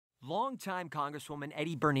Longtime Congresswoman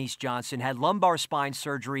Eddie Bernice Johnson had lumbar spine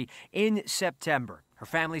surgery in September. Her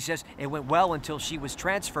family says it went well until she was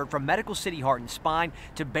transferred from Medical City Heart and Spine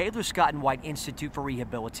to Baylor Scott & White Institute for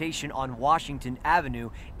Rehabilitation on Washington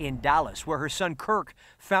Avenue in Dallas, where her son Kirk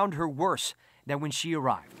found her worse than when she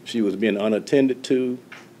arrived. She was being unattended to.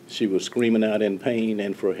 She was screaming out in pain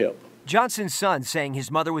and for help. Johnson's son saying his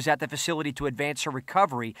mother was at the facility to advance her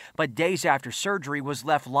recovery, but days after surgery was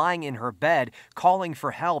left lying in her bed, calling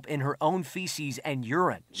for help in her own feces and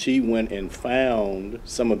urine. She went and found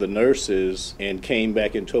some of the nurses and came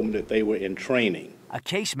back and told me that they were in training. A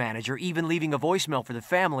case manager even leaving a voicemail for the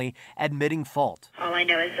family, admitting fault. All I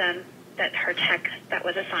know is that her tech that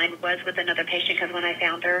was assigned was with another patient, because when I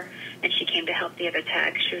found her and she came to help the other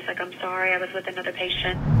tech, she was like, "I'm sorry, I was with another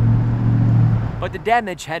patient." But the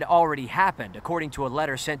damage had already happened, according to a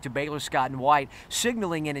letter sent to Baylor Scott & White,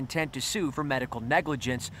 signaling an intent to sue for medical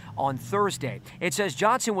negligence on Thursday. It says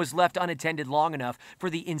Johnson was left unattended long enough for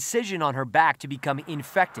the incision on her back to become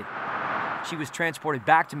infected. She was transported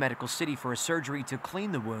back to Medical City for a surgery to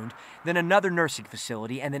clean the wound, then another nursing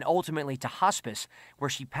facility, and then ultimately to hospice, where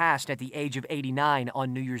she passed at the age of 89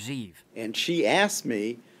 on New Year's Eve. And she asked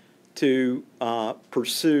me to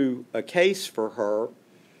pursue a case for her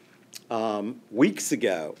weeks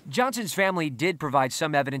ago. Johnson's family did provide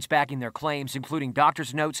some evidence backing their claims, including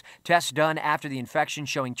doctor's notes, tests done after the infection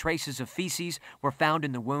showing traces of feces were found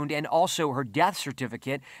in the wound, and also her death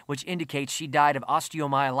certificate, which indicates she died of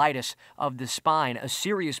osteomyelitis of the spine, a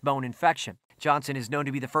serious bone infection. Johnson is known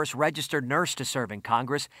to be the first registered nurse to serve in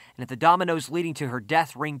Congress, and if the dominoes leading to her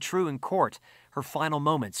death ring true in court, her final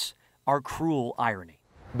moments are cruel irony.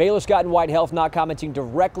 Baylor Scott & White Health not commenting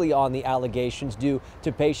directly on the allegations due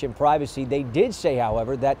to patient privacy. They did say,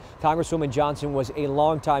 however, that Congresswoman Johnson was a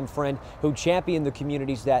longtime friend who championed the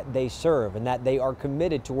communities that they serve, and that they are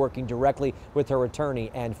committed to working directly with her attorney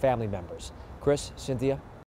and family members. Chris, Cynthia.